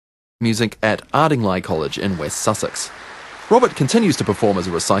music at Ardingly College in West Sussex. Robert continues to perform as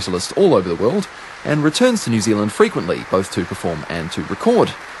a recitalist all over the world and returns to New Zealand frequently, both to perform and to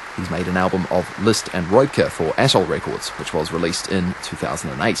record. He's made an album of Liszt and Roepke for Atoll Records, which was released in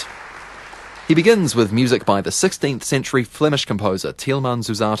 2008. He begins with music by the 16th century Flemish composer Tieleman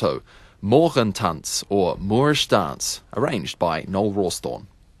Susato, Mohrentanz or Moorish Dance, arranged by Noel Rawsthorne.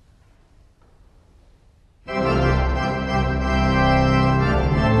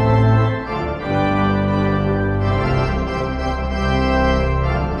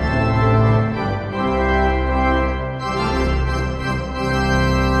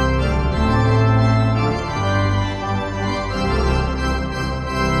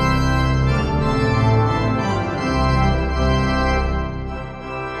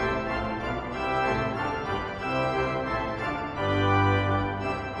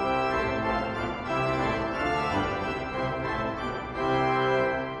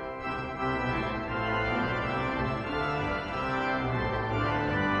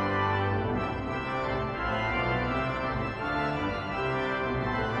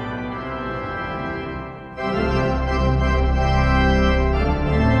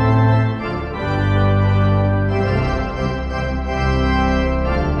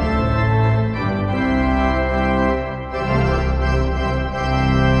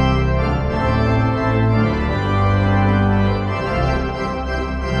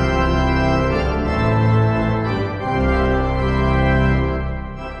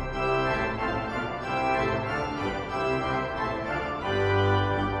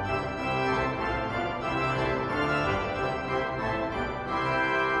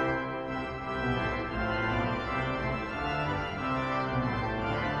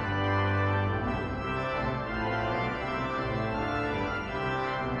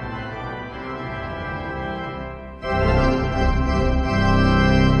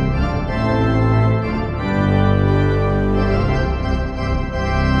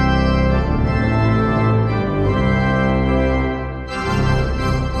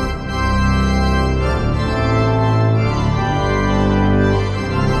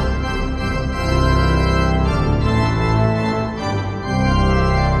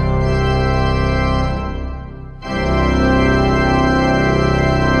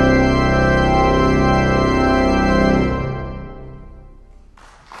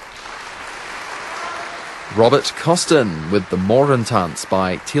 Robert Costin with the Mohrentanz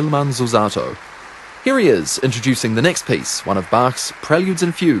by Tieleman Susato. Here he is, introducing the next piece, one of Bach's Preludes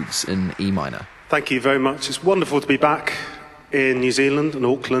and Fugues in E minor. Thank you very much. It's wonderful to be back in New Zealand and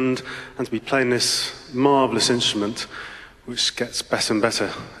Auckland and to be playing this marvellous instrument, which gets better and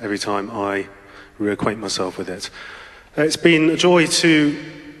better every time I reacquaint myself with it. It's been a joy to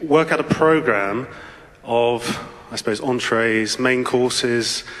work out a programme of, I suppose, entrees, main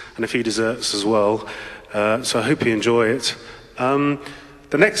courses, and a few desserts as well. So I hope you enjoy it.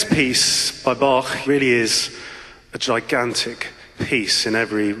 The next piece by Bach really is a gigantic piece in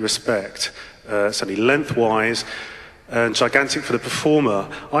every respect, certainly lengthwise, and gigantic for the performer.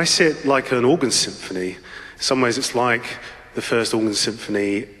 I see it like an organ symphony. In some ways it's like the first organ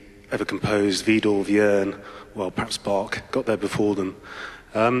symphony ever composed, Widor, Vierne, well, perhaps Bach, got there before them.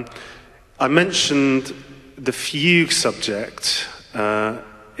 I mentioned the fugue subject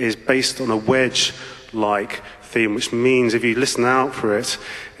is based on a wedge-like theme, which means if you listen out for it,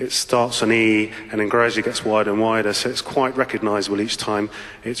 it starts on E and then gradually gets wider and wider, so it's quite recognisable each time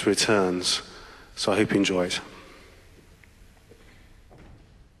it returns. So I hope you enjoy it.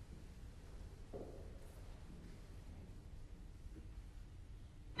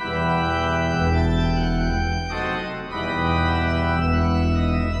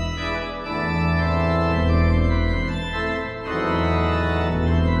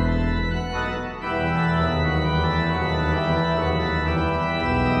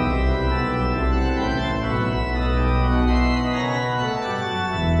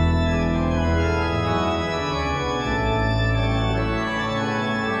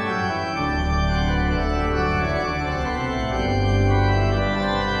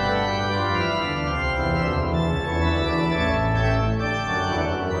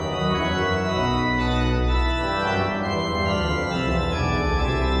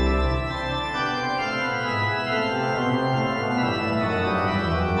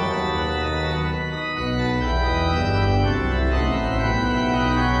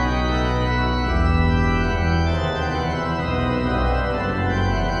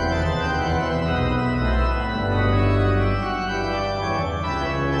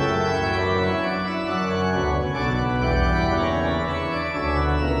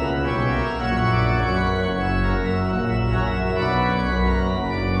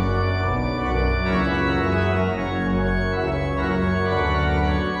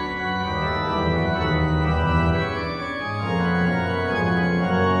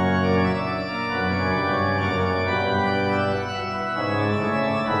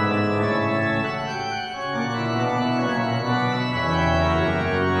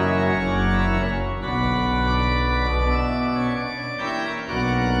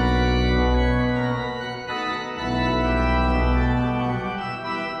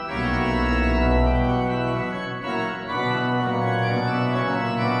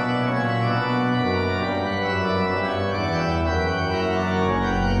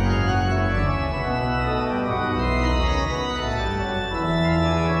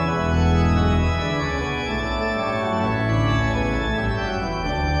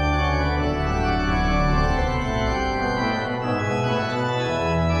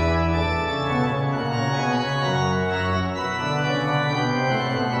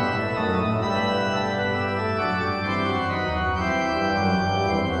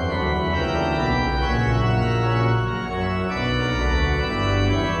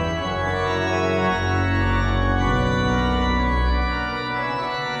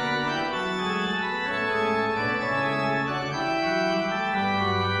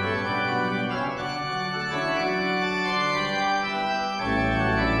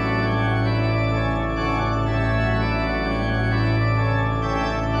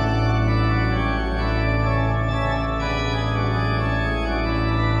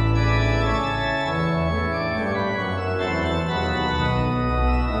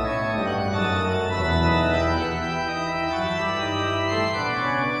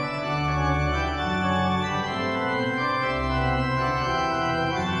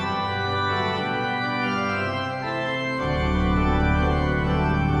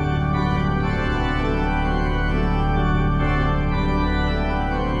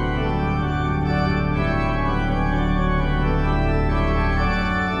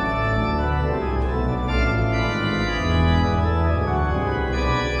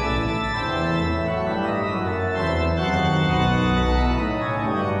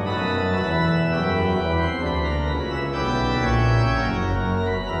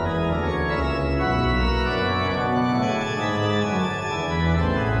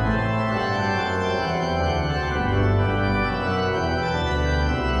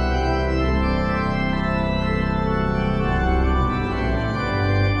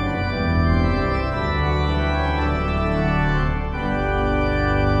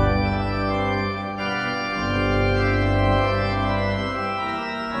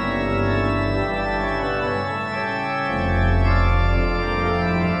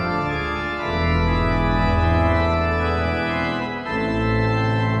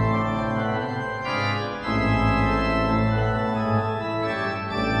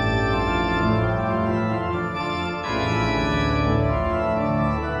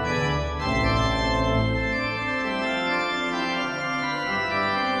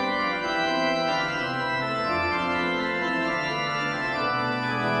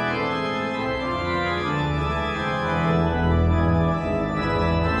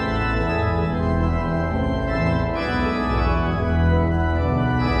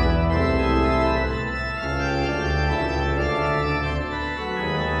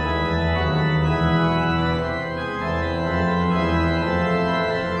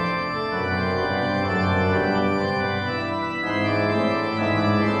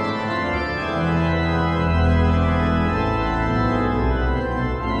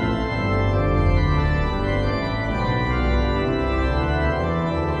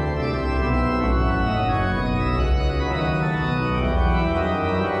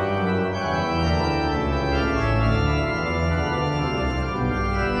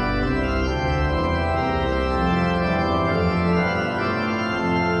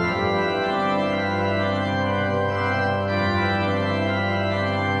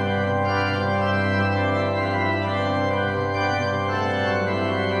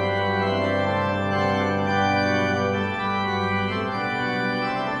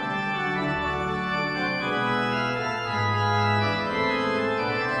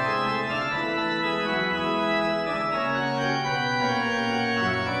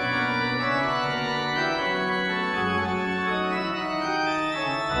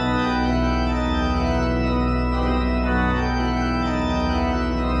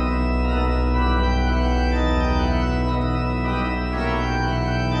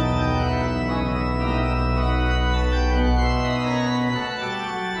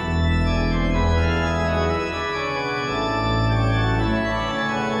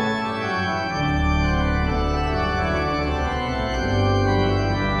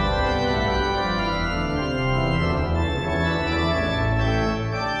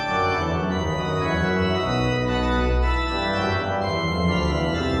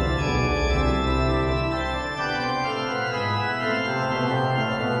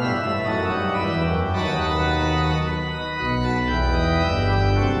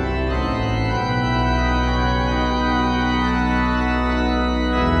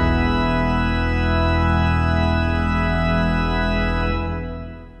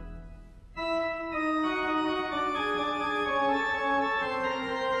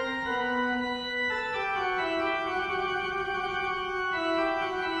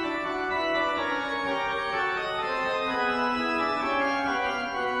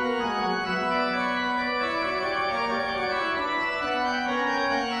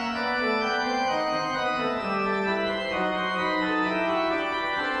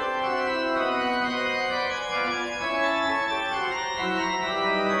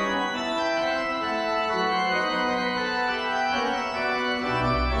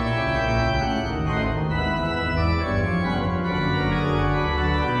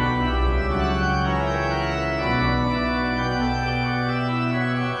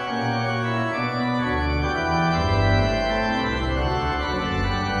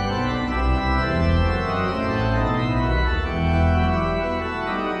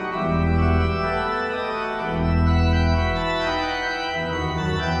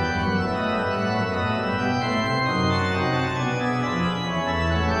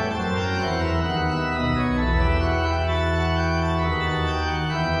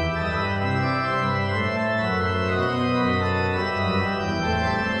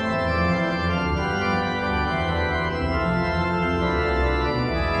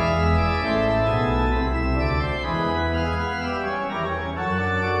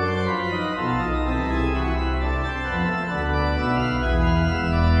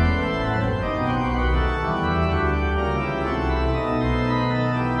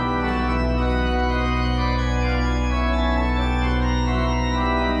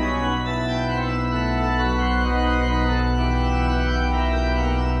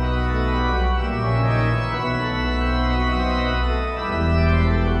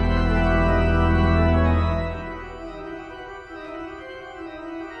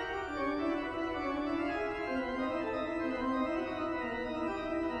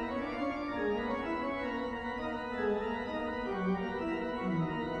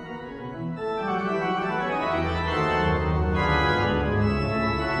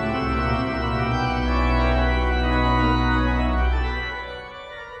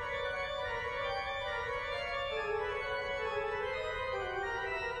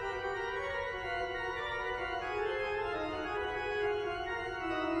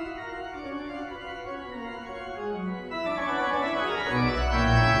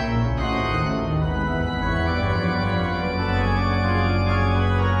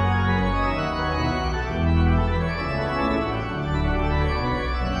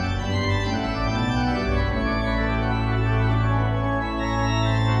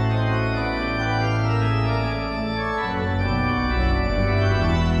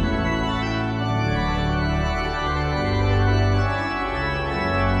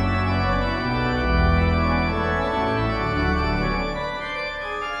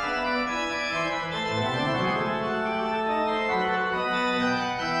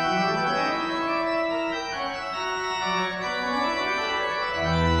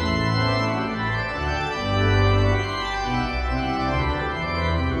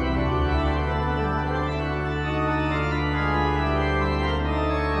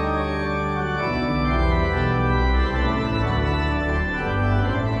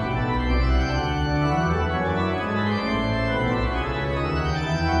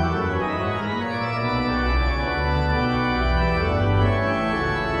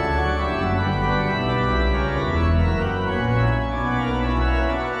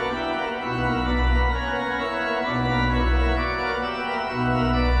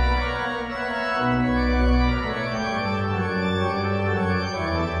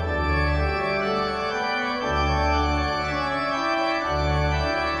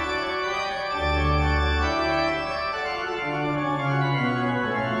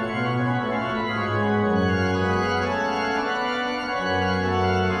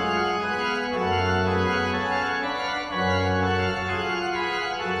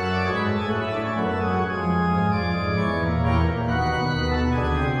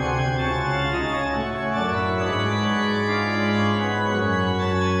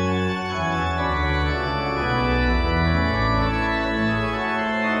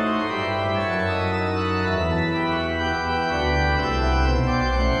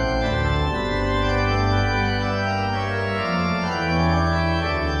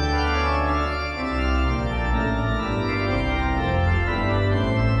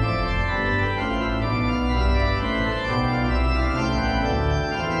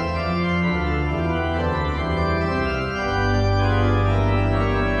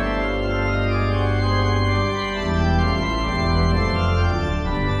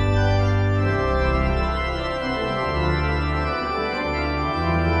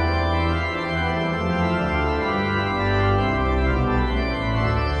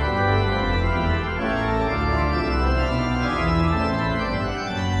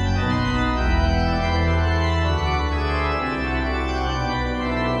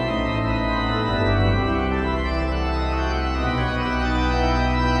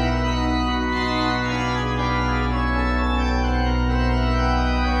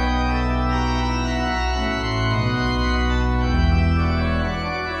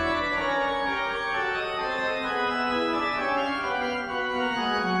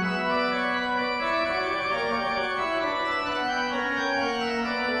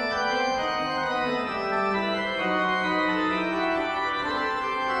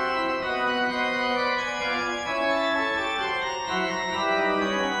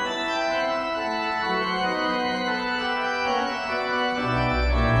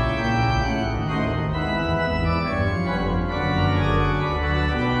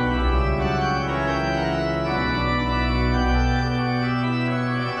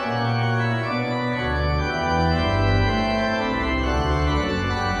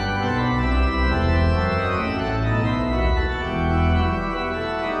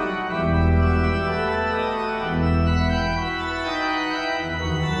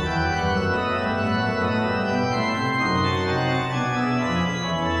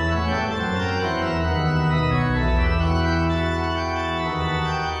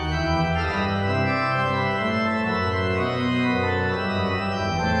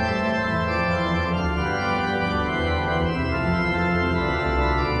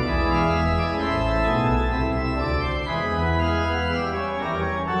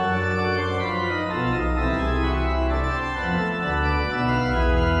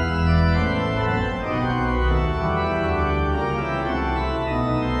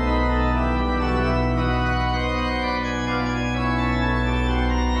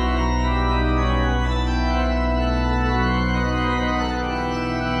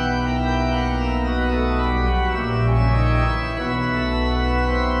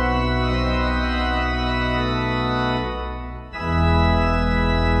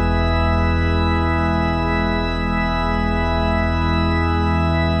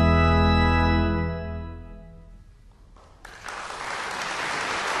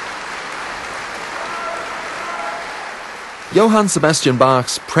 Johann Sebastian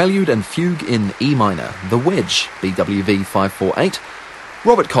Bach's Prelude and Fugue in E minor, the Wedge, BWV 548,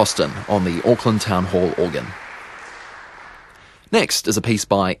 Robert Costin on the Auckland Town Hall organ. Next is a piece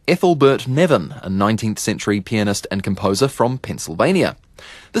by Ethelbert Nevin, a 19th century pianist and composer from Pennsylvania.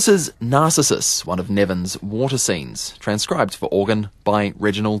 This is Narcissus, one of Nevin's water scenes, transcribed for organ by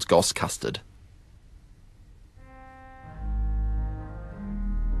Reginald Goss Custard.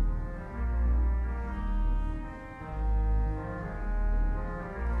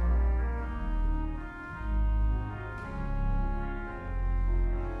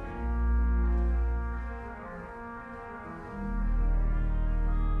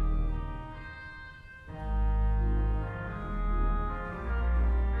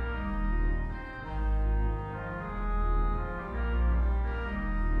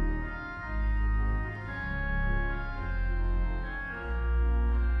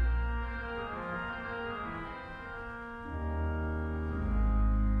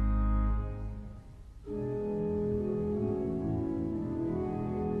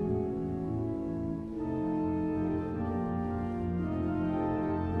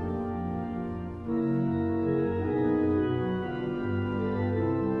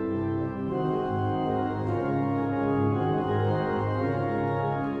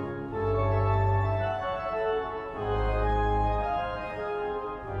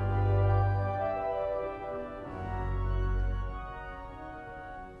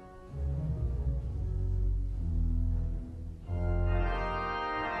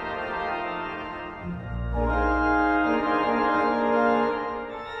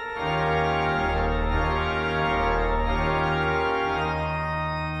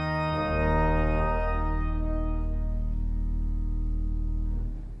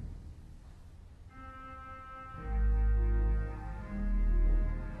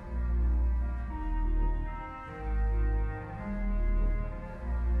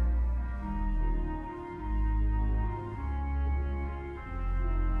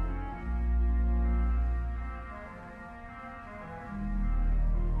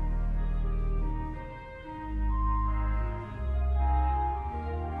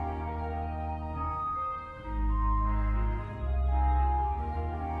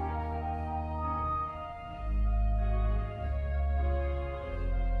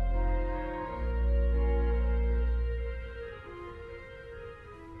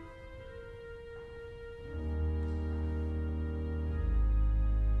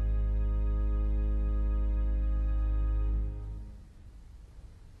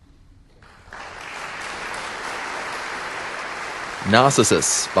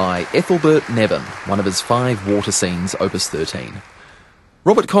 Narcissus by Ethelbert Nevin, one of his 5 water scenes, Opus 13.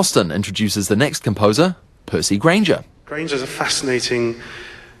 Robert Costin introduces the next composer, Percy Grainger. Grainger's a fascinating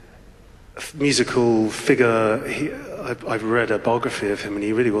musical figure. I've read a biography of him, and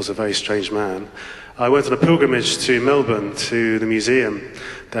he really was a very strange man. I went on a pilgrimage to Melbourne, to the museum.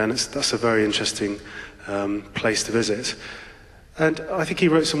 That's a very interesting place to visit. And I think he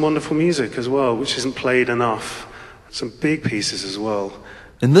wrote some wonderful music as well, which isn't played enough. Some big pieces as well.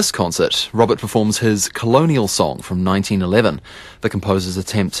 In this concert, Robert performs his Colonial song from 1911, the composer's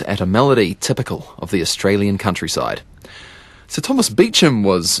attempt at a melody typical of the Australian countryside. Sir Thomas Beecham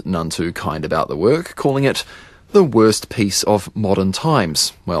was none too kind about the work, calling it the worst piece of modern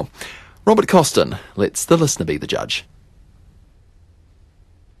times. Well, Robert Costin lets the listener be the judge.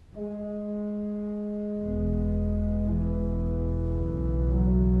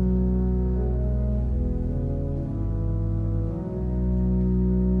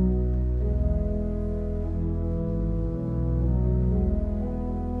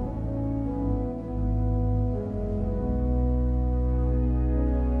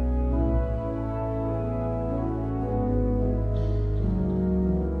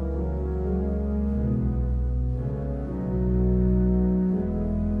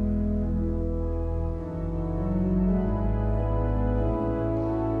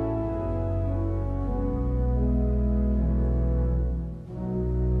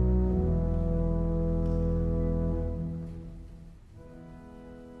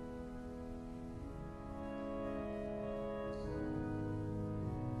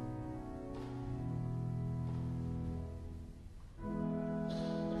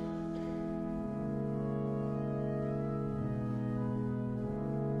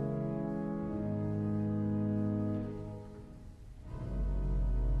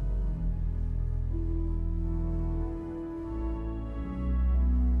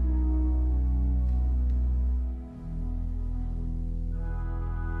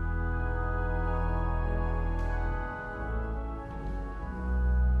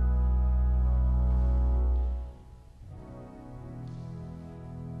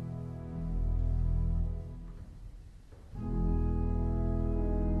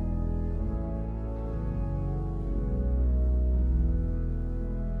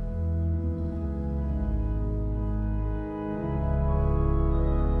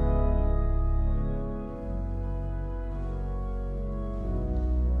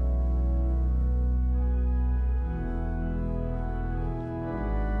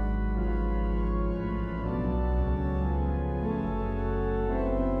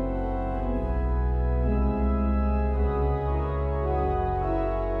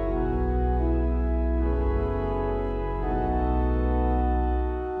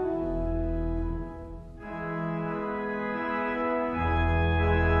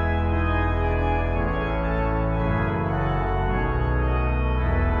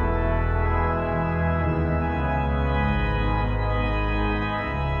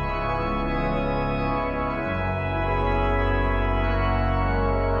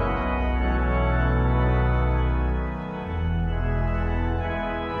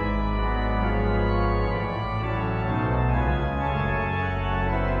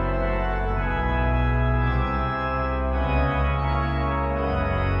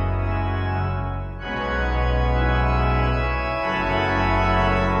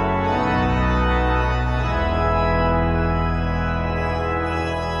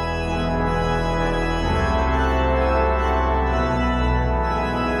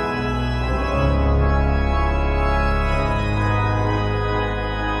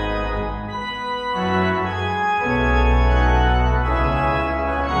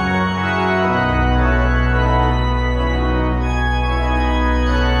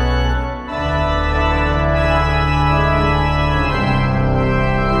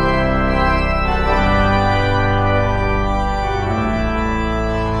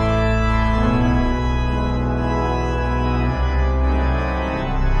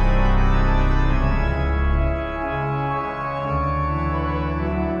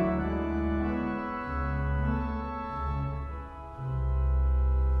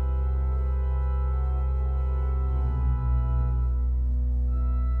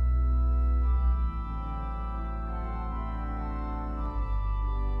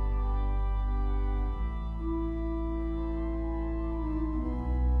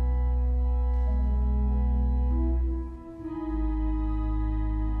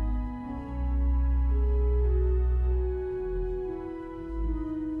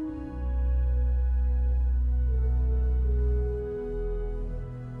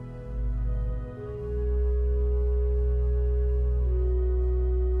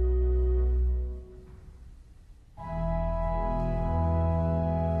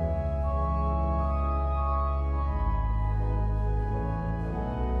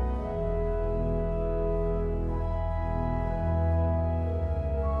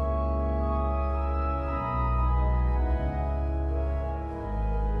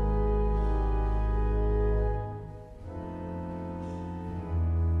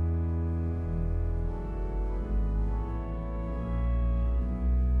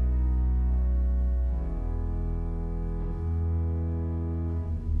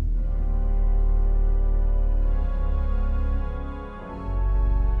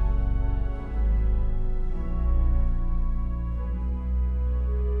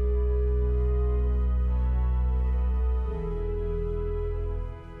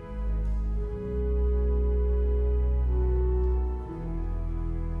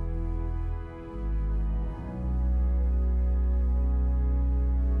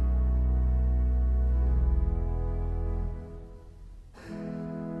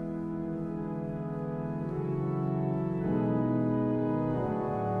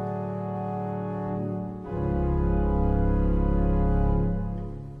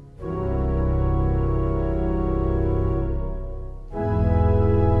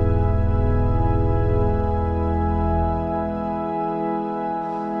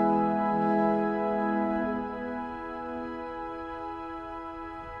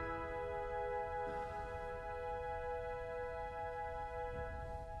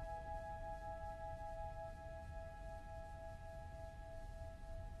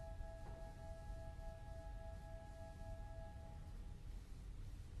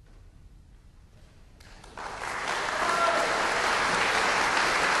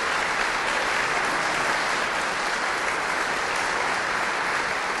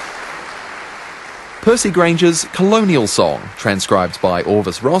 Percy Grainger's Colonial song, transcribed by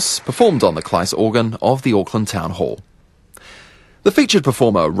Orvis Ross, performed on the Klais organ of the Auckland Town Hall. The featured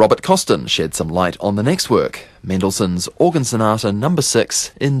performer Robert Costin shed some light on the next work, Mendelssohn's Organ Sonata No.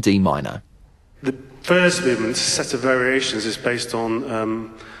 6 in D minor. The first movement, a set of variations, is based on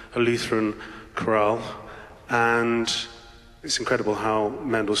a Lutheran chorale, and it's incredible how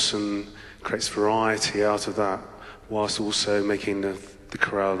Mendelssohn creates variety out of that, whilst also making the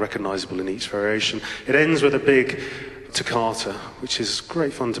chorale recognisable in each variation. It ends with a big toccata, which is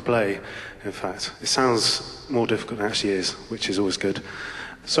great fun to play, in fact. It sounds more difficult than it actually is, which is always good.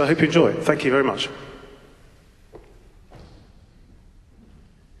 So I hope you enjoy it. Thank you very much.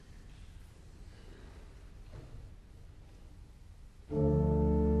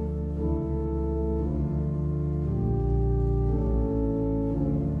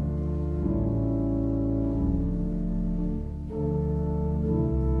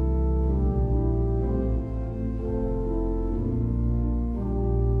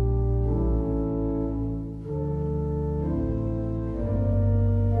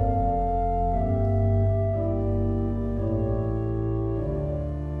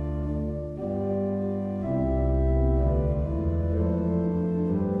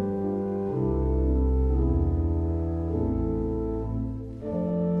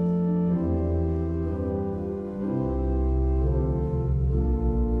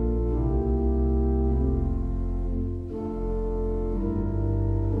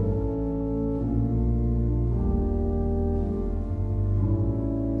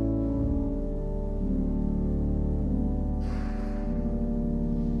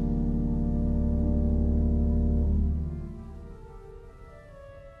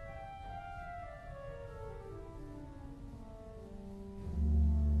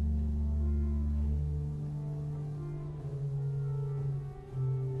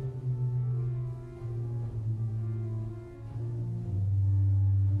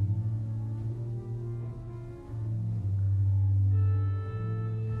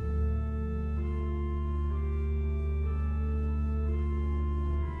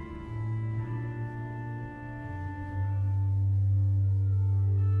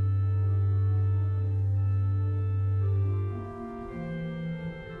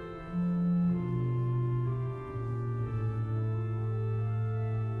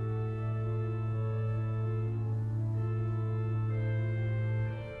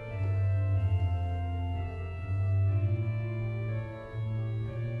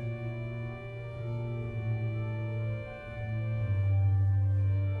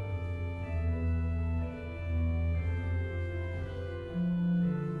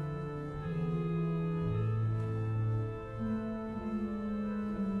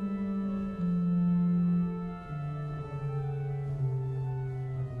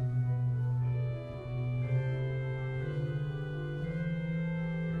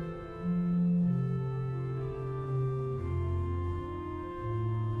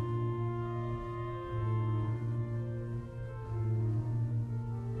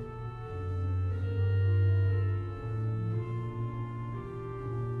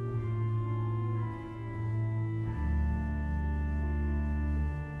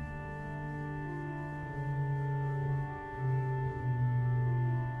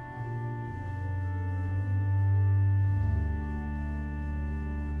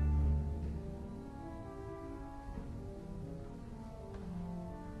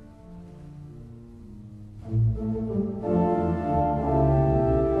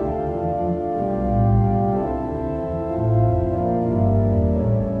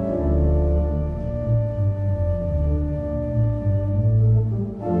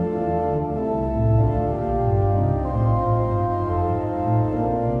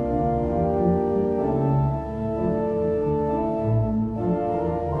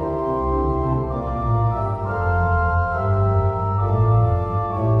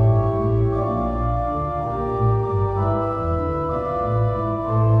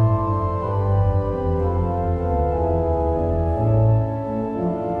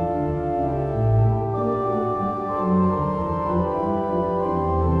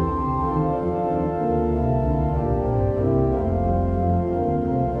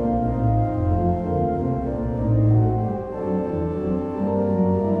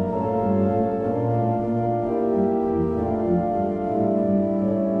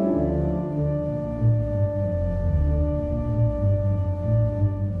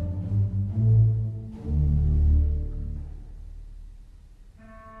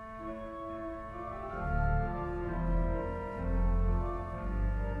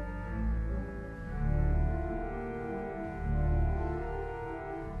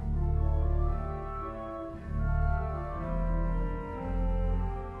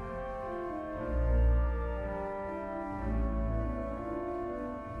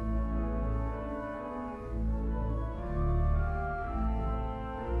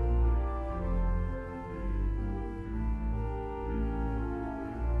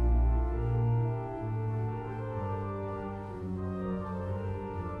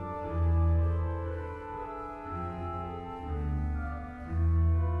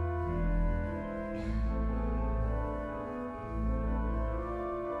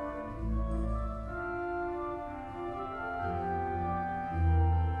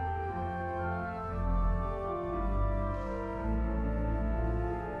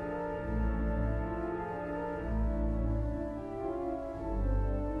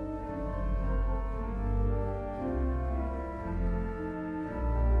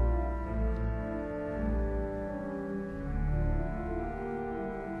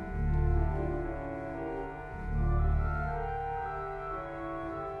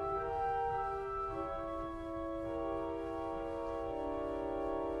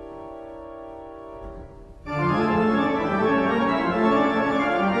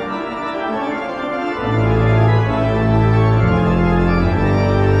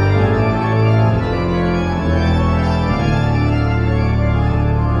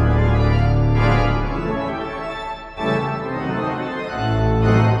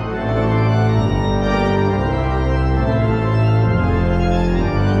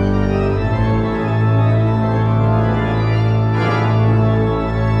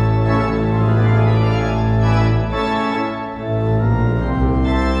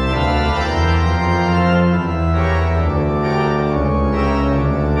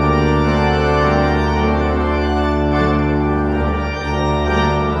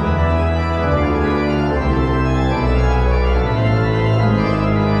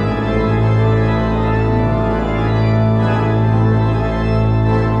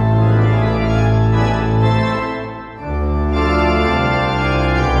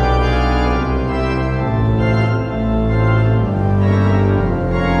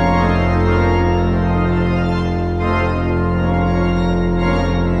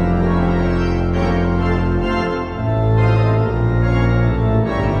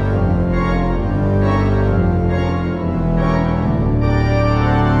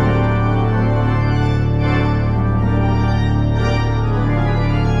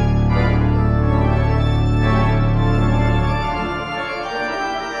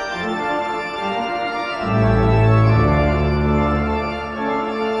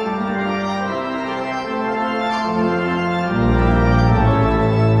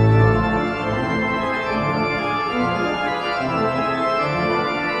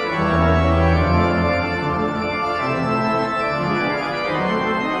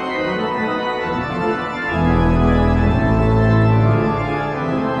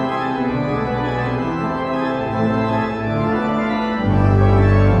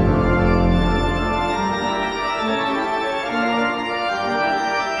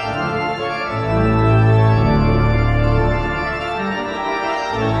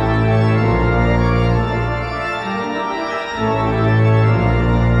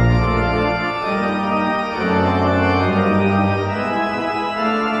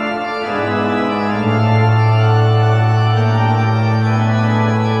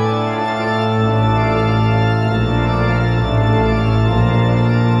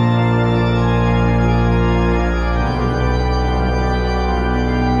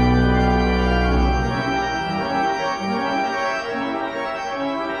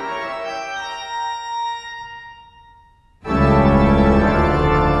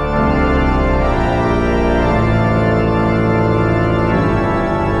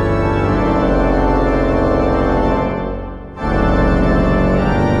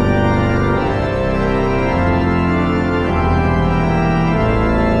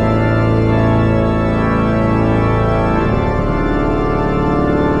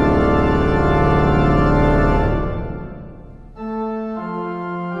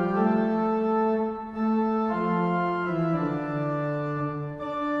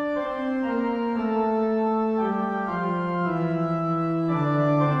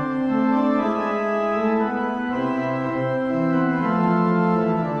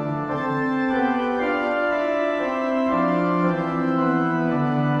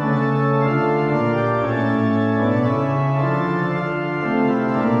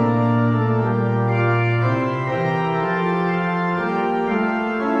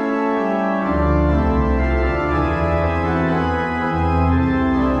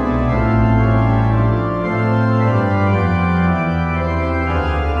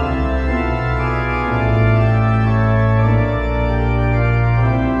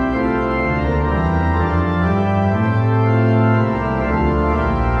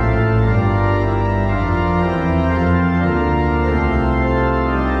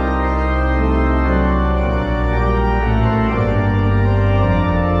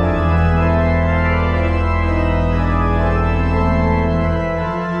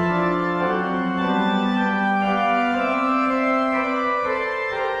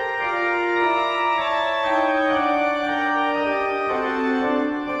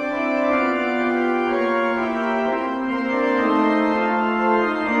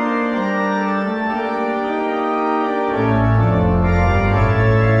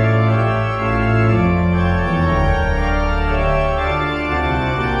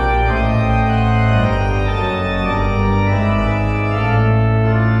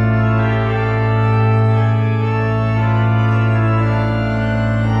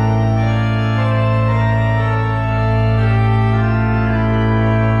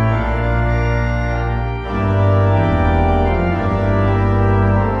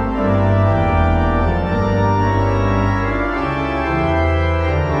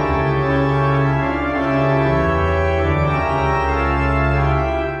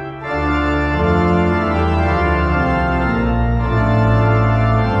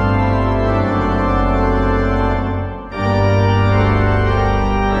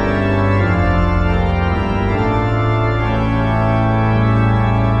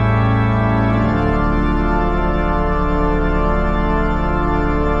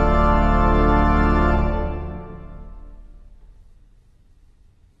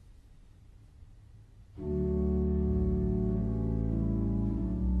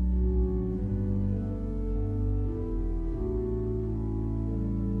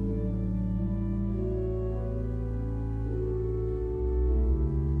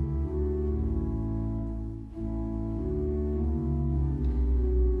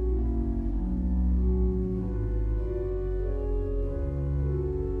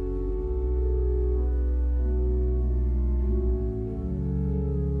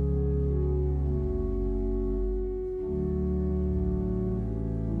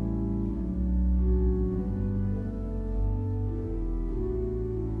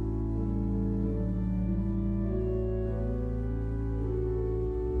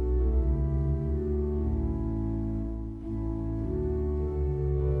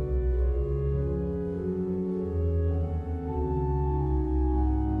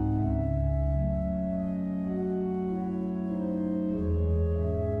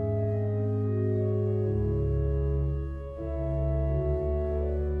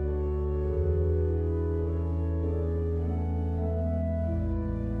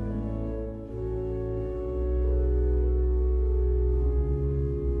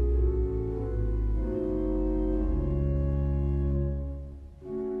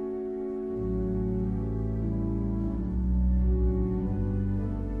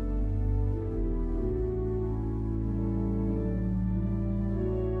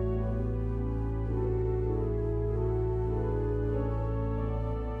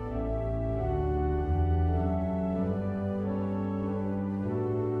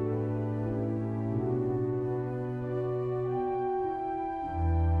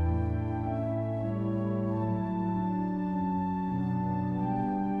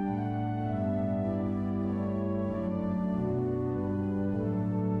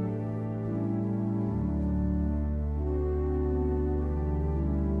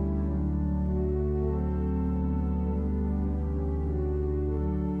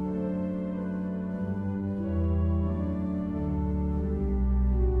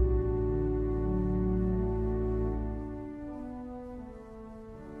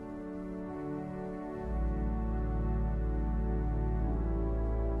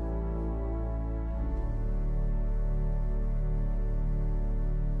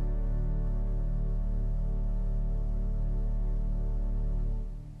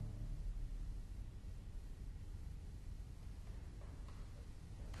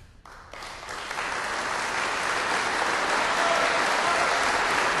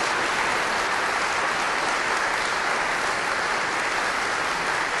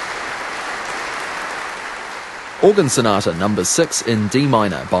 Organ Sonata No. 6 in D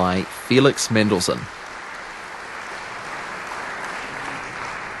minor by Felix Mendelssohn.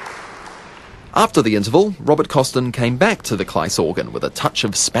 After the interval, Robert Costin came back to the Klais organ with a touch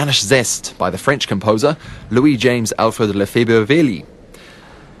of Spanish zest by the French composer Louis-James Alfred Lefébure-Wely.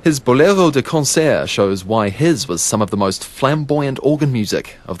 His Boléro de concert shows why his was some of the most flamboyant organ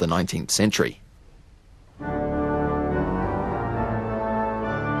music of the 19th century.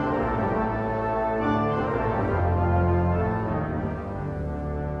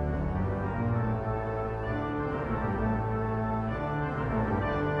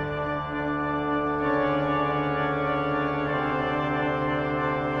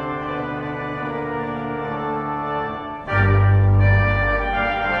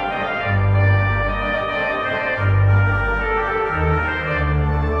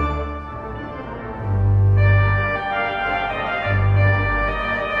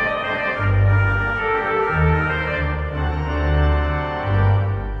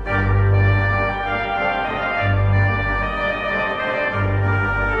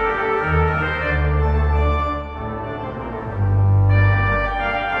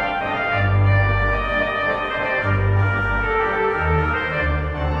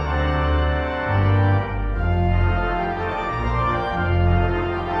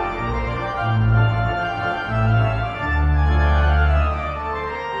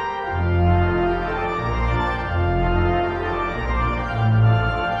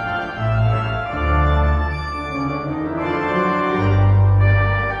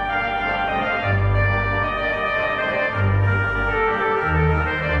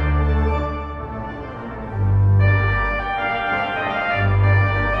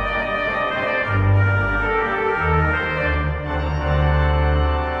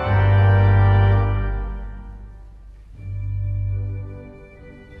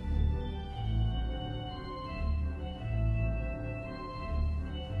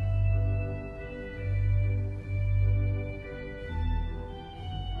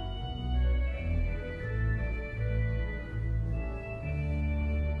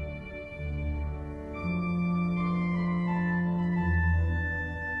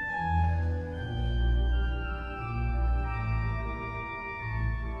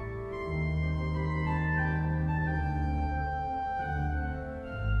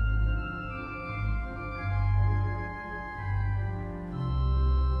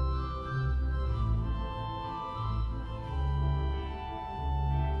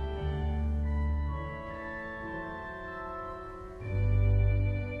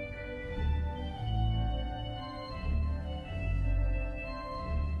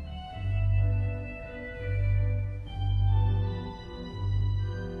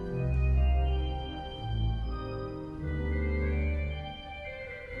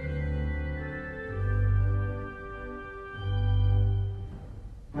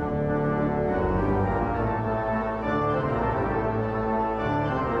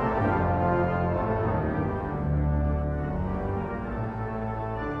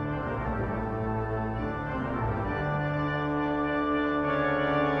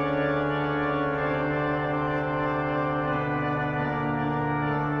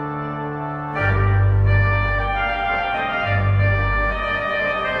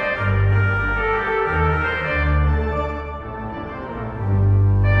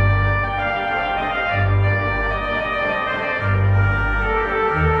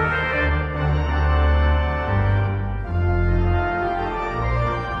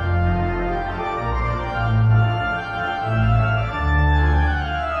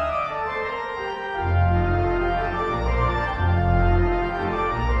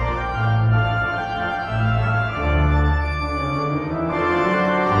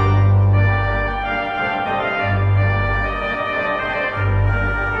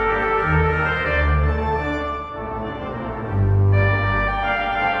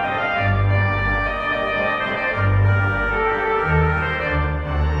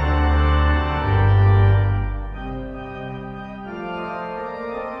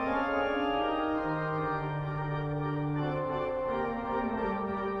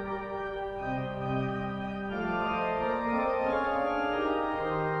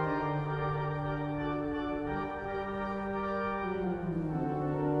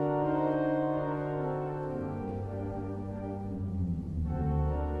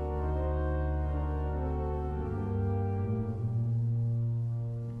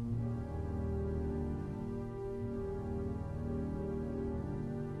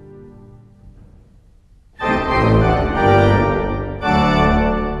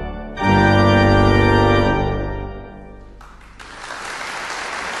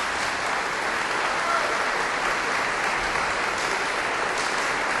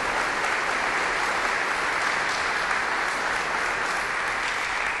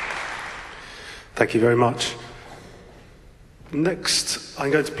 Thank you very much. Next, I'm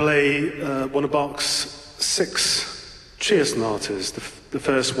going to play one of Bach's 6 trio sonatas. The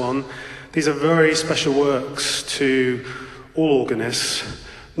first one. These are very special works to all organists,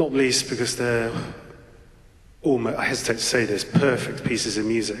 not least because they're almost, I hesitate to say this, perfect pieces of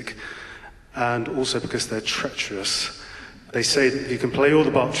music, and also because they're treacherous. They say that if you can play all the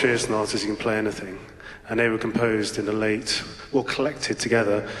Bach trio sonatas, you can play anything. And they were composed in the late, well, collected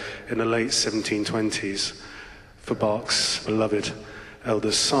together in the late 1720s for Bach's beloved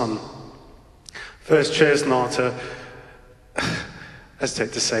eldest son. First trio sonata,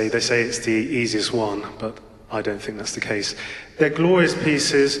 hesitate to say, they say it's the easiest one, but I don't think that's the case. They're glorious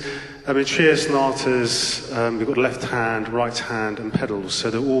pieces. I mean, trio sonatas, we've got left hand, right hand, and pedals, so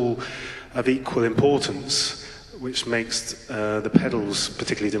they're all of equal importance, which makes the pedals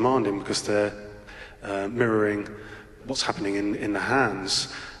particularly demanding because they're mirroring what's happening in the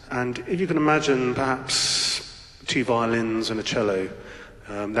hands. And if you can imagine perhaps 2 violins and a cello,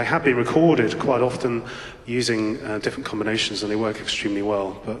 they have been recorded quite often using different combinations, and they work extremely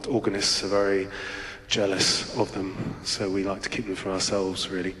well, but organists are very jealous of them, so we like to keep them for ourselves,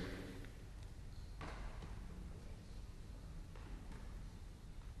 really.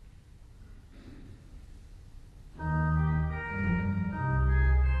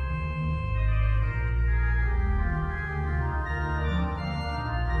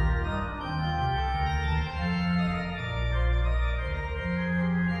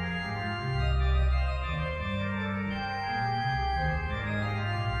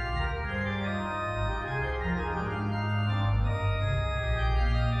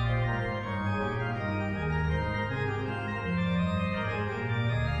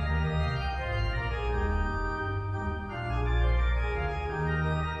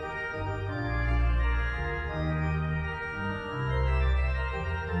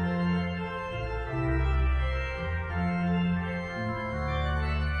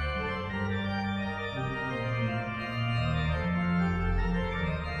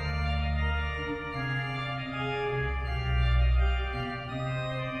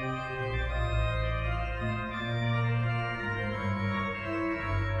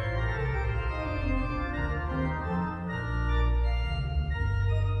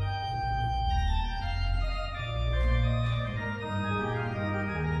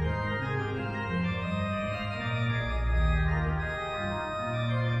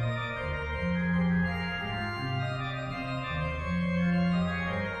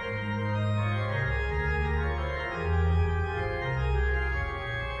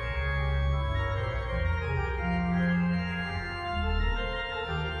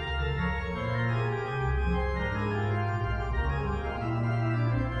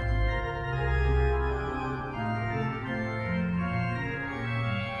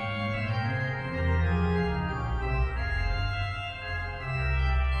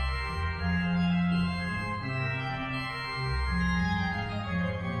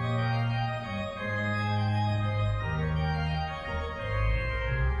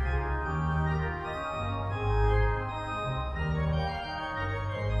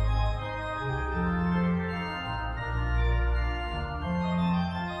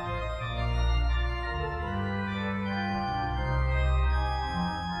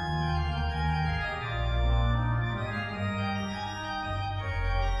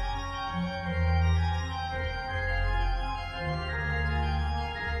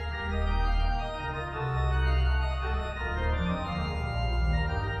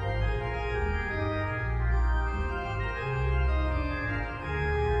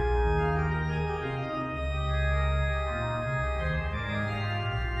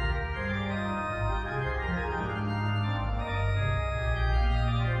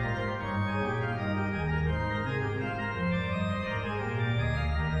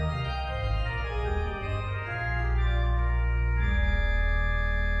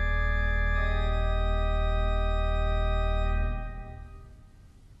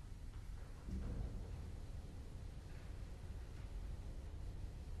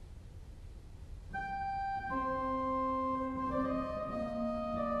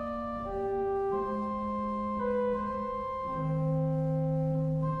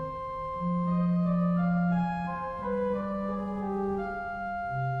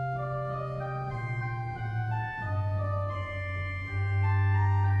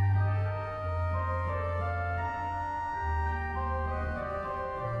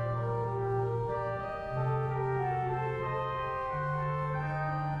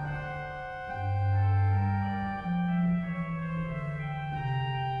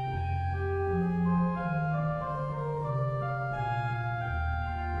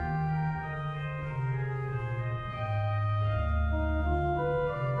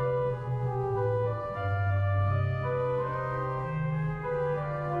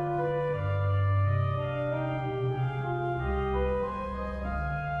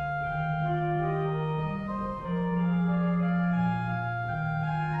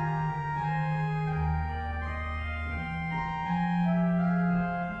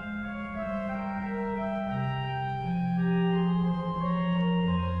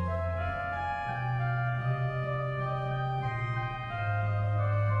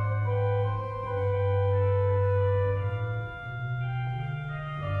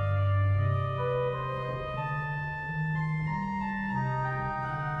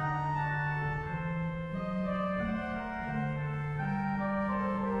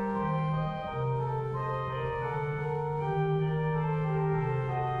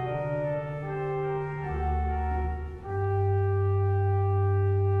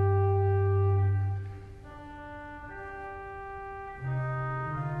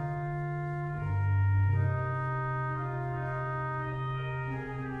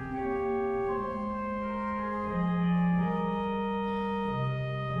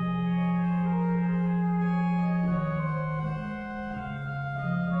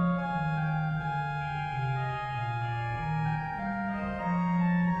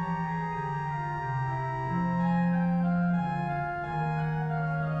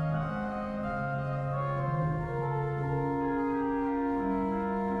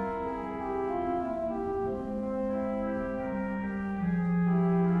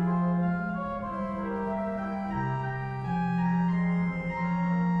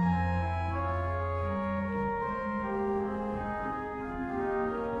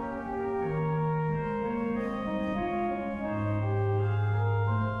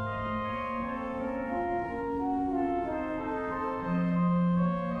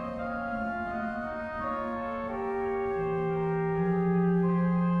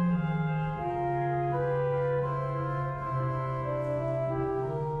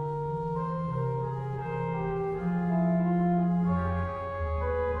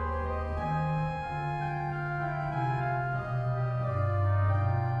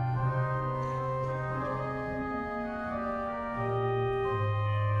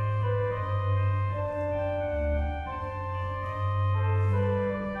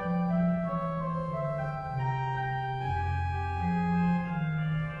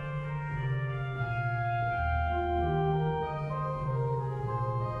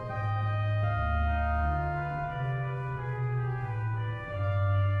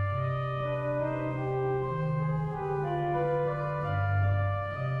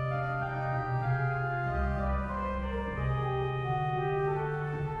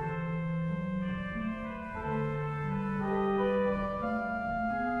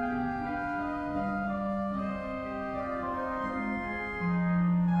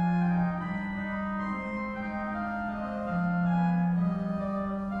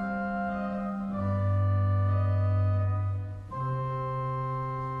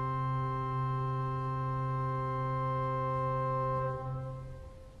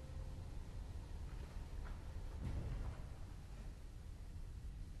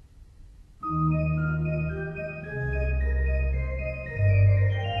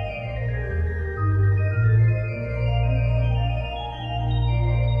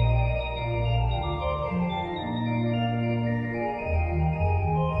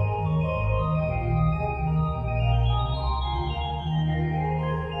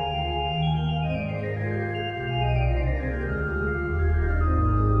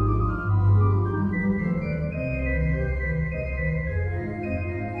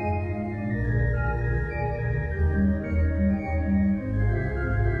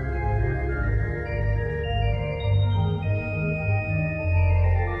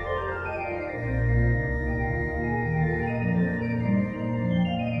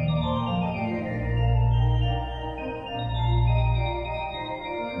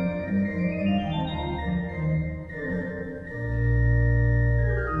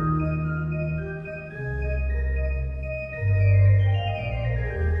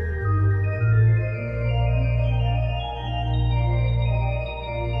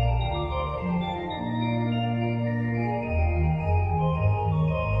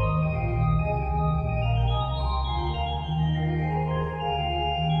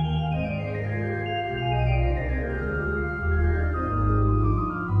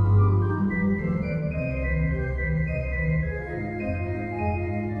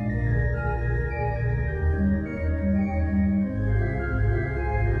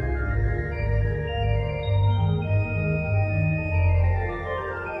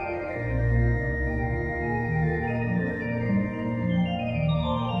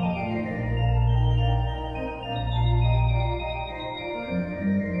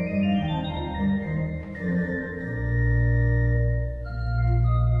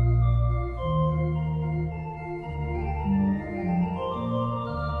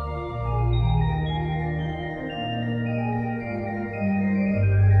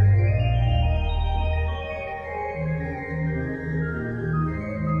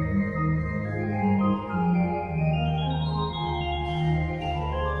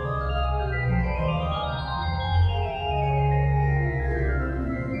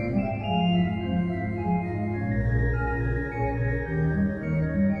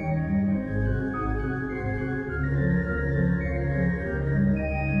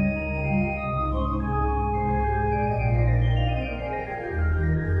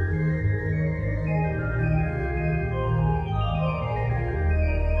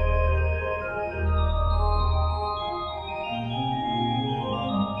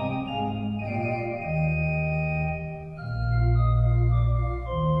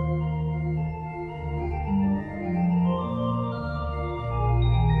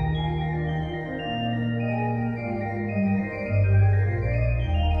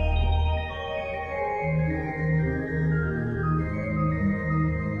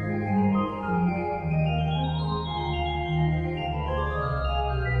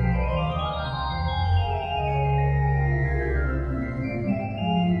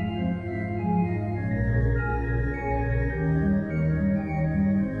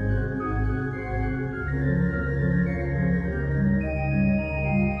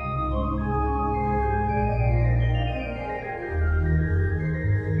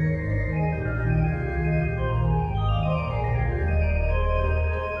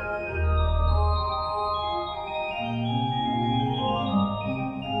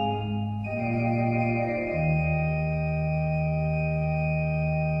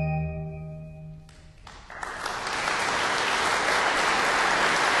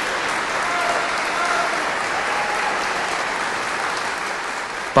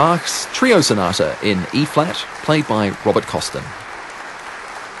 Bach's Trio Sonata in E-flat, played by Robert Costin.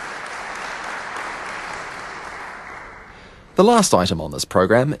 The last item on this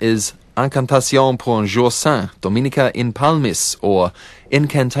programme is Incantation pour un jour saint, Dominica in Palmis, or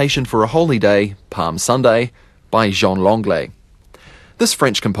Incantation for a Holy Day, Palm Sunday, by Jean Langlais. This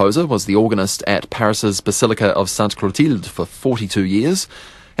French composer was the organist at Paris's Basilica of Sainte Clotilde for 42 years,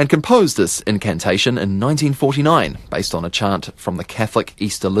 and composed this incantation in 1949, based on a chant from the Catholic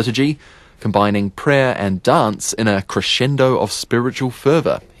Easter liturgy, combining prayer and dance in a crescendo of spiritual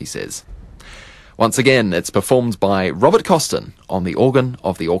fervour, he says. Once again, it's performed by Robert Costin on the organ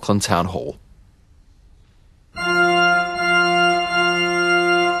of the Auckland Town Hall.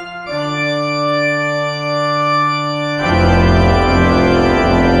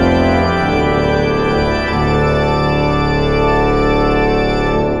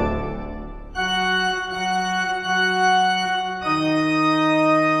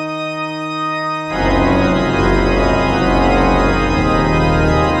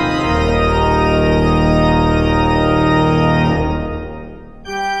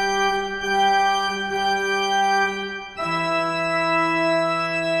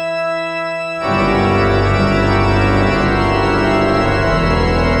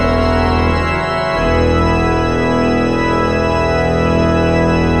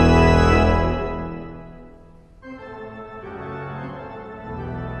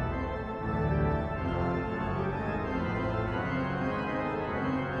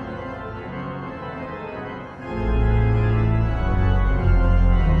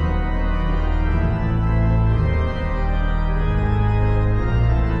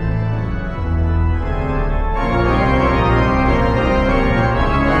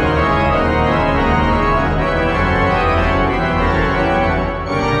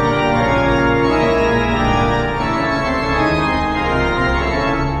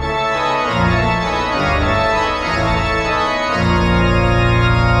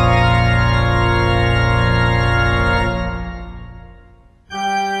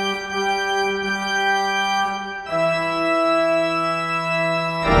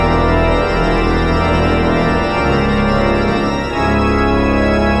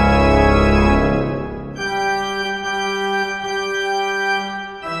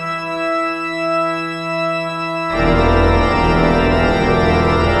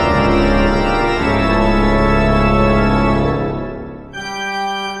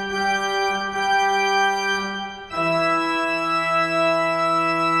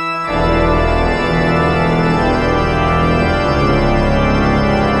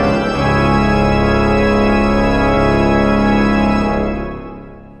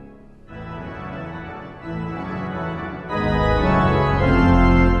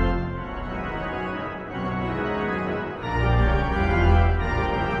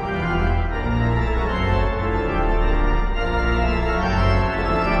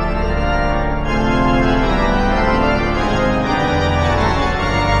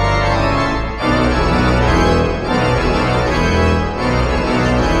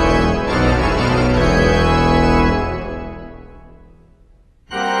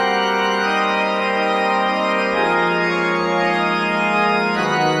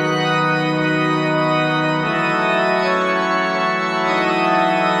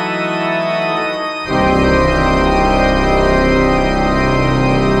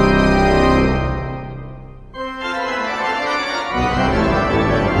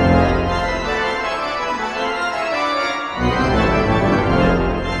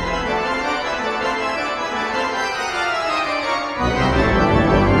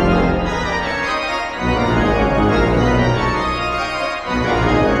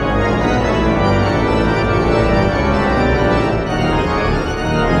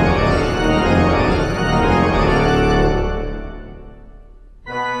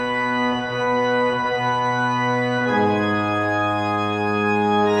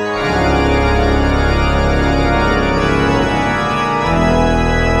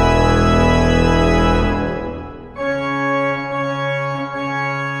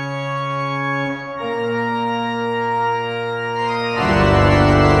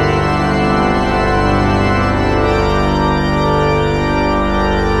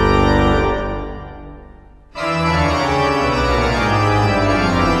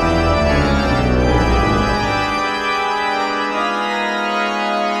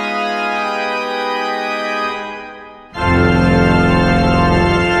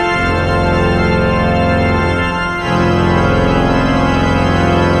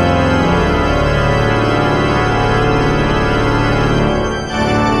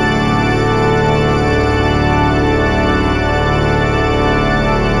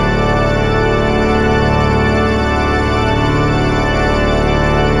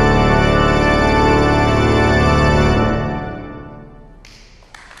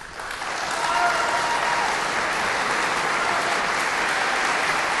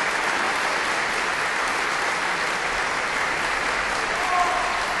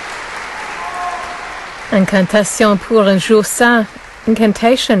 Incantation pour un jour saint,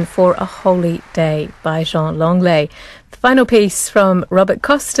 Incantation for a Holy Day by Jean Langlais. The final piece from Robert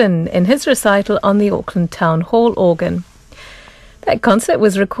Costin in his recital on the Auckland Town Hall organ. That concert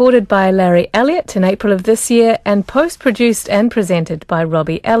was recorded by Larry Elliott in April of this year and post-produced and presented by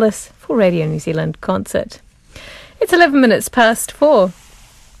Robbie Ellis for Radio New Zealand Concert. It's 11 minutes past 4.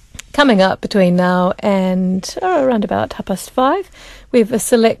 Coming up between now and around about 5:30, we have a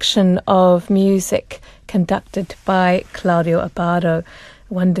selection of music conducted by Claudio Abbado,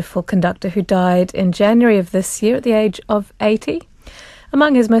 a wonderful conductor who died in January of this year at the age of 80.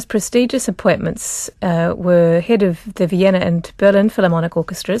 Among his most prestigious appointments were head of the Vienna and Berlin Philharmonic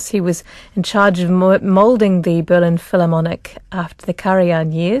Orchestras. He was in charge of moulding the Berlin Philharmonic after the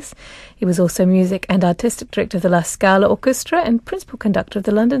Karajan years. He was also music and artistic director of the La Scala Orchestra and principal conductor of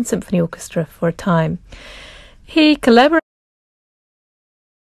the London Symphony Orchestra for a time. He collaborated